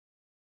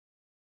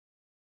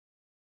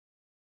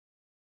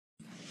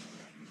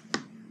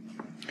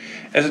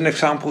As an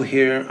example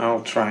here,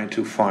 I'll try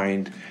to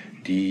find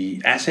the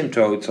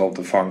asymptotes of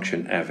the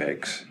function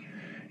f(x)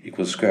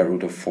 equals square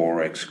root of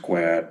 4x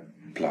squared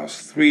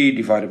plus 3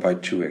 divided by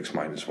 2x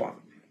minus 1.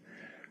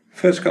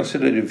 First,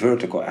 consider the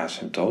vertical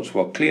asymptotes.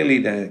 Well, clearly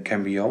there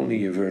can be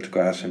only a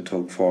vertical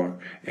asymptote for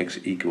x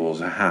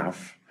equals a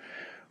half.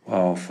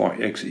 Well, for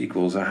x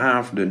equals a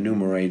half, the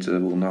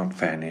numerator will not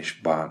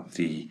vanish, but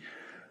the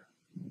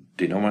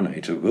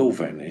denominator will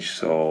vanish,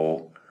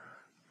 so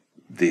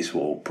this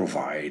will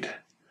provide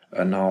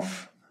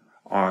enough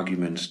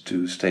arguments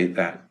to state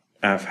that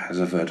f has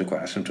a vertical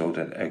asymptote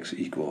at x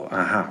equal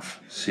a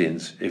half,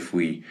 since if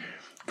we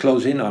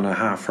close in on a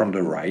half from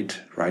the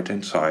right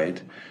hand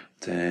side,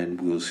 then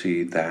we'll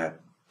see that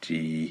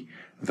the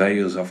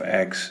values of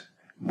x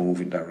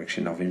move in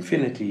direction of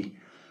infinity,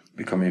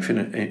 become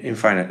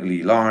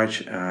infinitely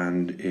large,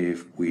 and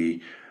if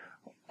we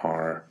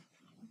are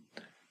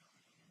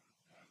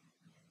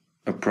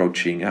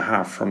approaching a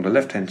half from the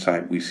left hand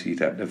side, we see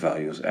that the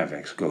values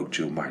f(x) go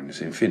to minus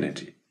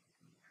infinity.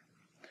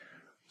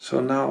 So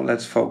now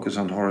let's focus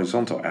on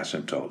horizontal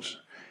asymptotes,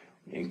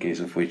 in case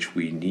of which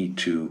we need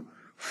to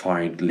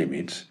find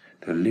limits.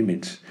 The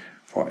limits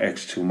for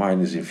x to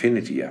minus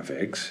infinity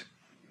f(x).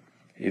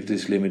 If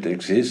this limit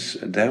exists,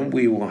 then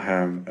we will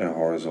have a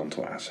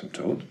horizontal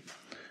asymptote.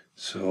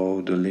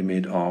 So the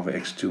limit of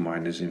x to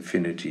minus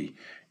infinity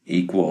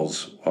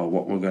equals, well,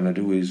 what we're going to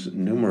do is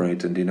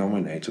numerator and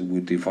denominator we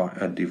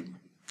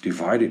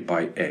divide it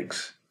by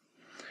x.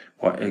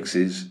 Well, x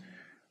is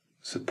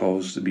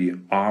supposed to be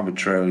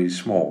arbitrarily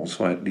small,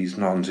 so at least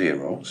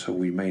non-zero, so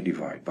we may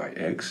divide by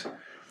x.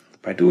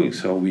 By doing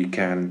so, we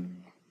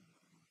can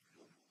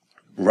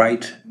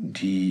write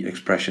the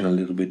expression a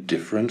little bit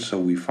different, so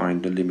we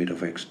find the limit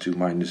of x to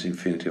minus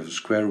infinity of the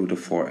square root of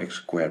 4x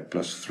squared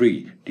plus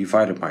 3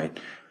 divided by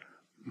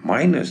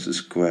minus the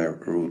square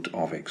root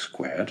of x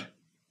squared.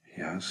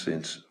 Yeah,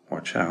 since,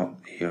 watch out,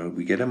 here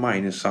we get a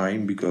minus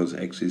sign because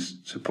x is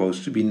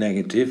supposed to be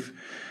negative,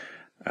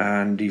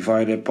 and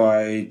divided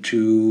by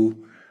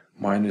 2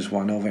 minus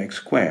 1 over x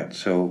squared.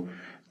 So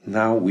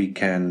now we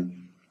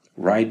can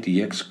write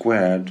the x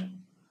squared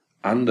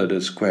under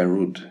the square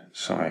root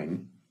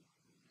sign,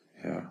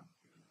 yeah,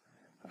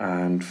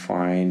 and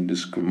find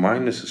the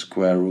minus the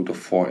square root of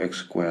 4x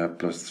squared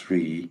plus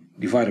 3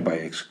 divided by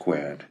x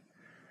squared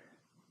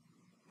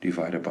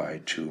divided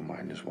by 2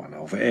 minus 1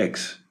 over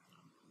x.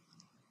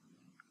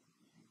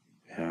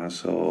 Yeah,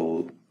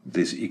 so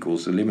this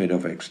equals the limit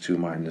of x to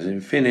minus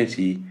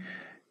infinity.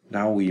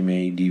 Now we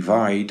may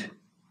divide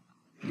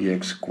the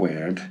x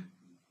squared,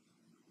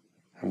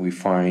 and we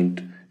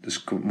find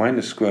the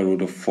minus square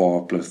root of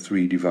 4 plus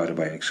 3 divided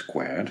by x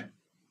squared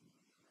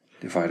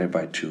divided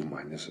by 2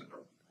 minus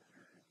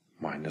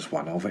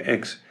 1 over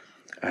x.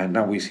 And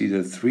now we see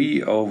that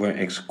 3 over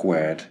x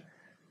squared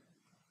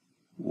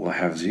will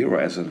have 0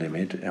 as a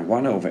limit, and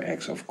 1 over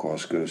x of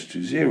course goes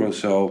to 0,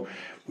 so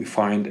we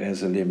find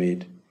as a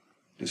limit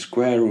the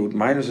square root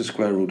minus the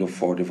square root of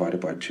 4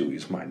 divided by 2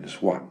 is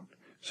minus 1.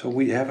 So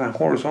we have a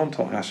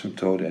horizontal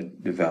asymptote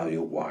at the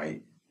value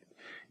y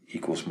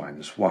equals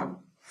minus 1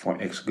 for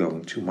x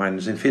going to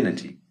minus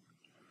infinity.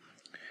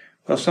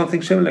 Well,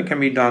 something similar can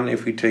be done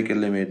if we take a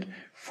limit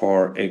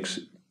for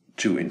x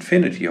to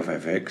infinity of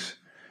f(x).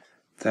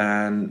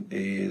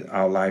 Then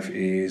our life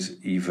is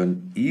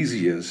even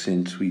easier,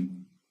 since we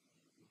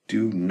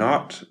do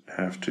not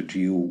have to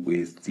deal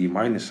with the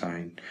minus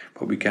sign,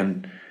 but we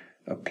can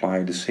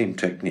apply the same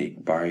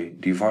technique by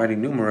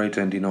dividing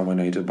numerator and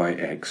denominator by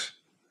x.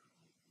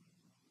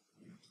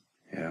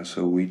 Yeah,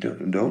 so we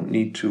don't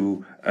need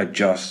to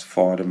adjust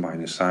for the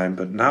minus sign,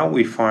 but now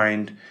we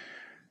find,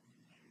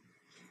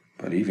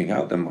 by leaving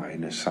out the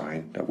minus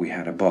sign that we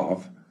had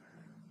above,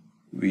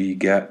 we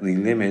get the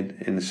limit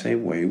in the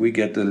same way. We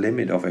get the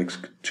limit of x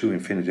to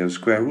infinity of the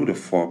square root of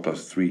 4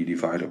 plus 3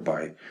 divided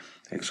by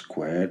x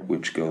squared,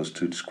 which goes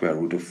to the square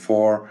root of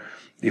 4,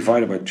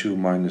 divided by 2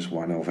 minus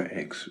 1 over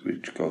x,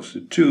 which goes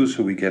to 2,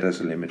 so we get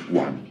as a limit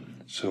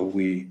 1. So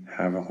we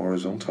have a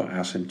horizontal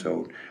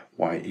asymptote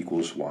y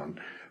equals 1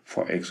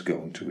 for x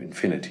going to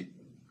infinity.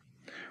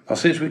 Well,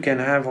 since we can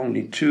have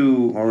only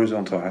 2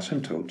 horizontal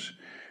asymptotes,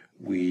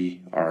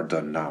 we are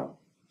done now.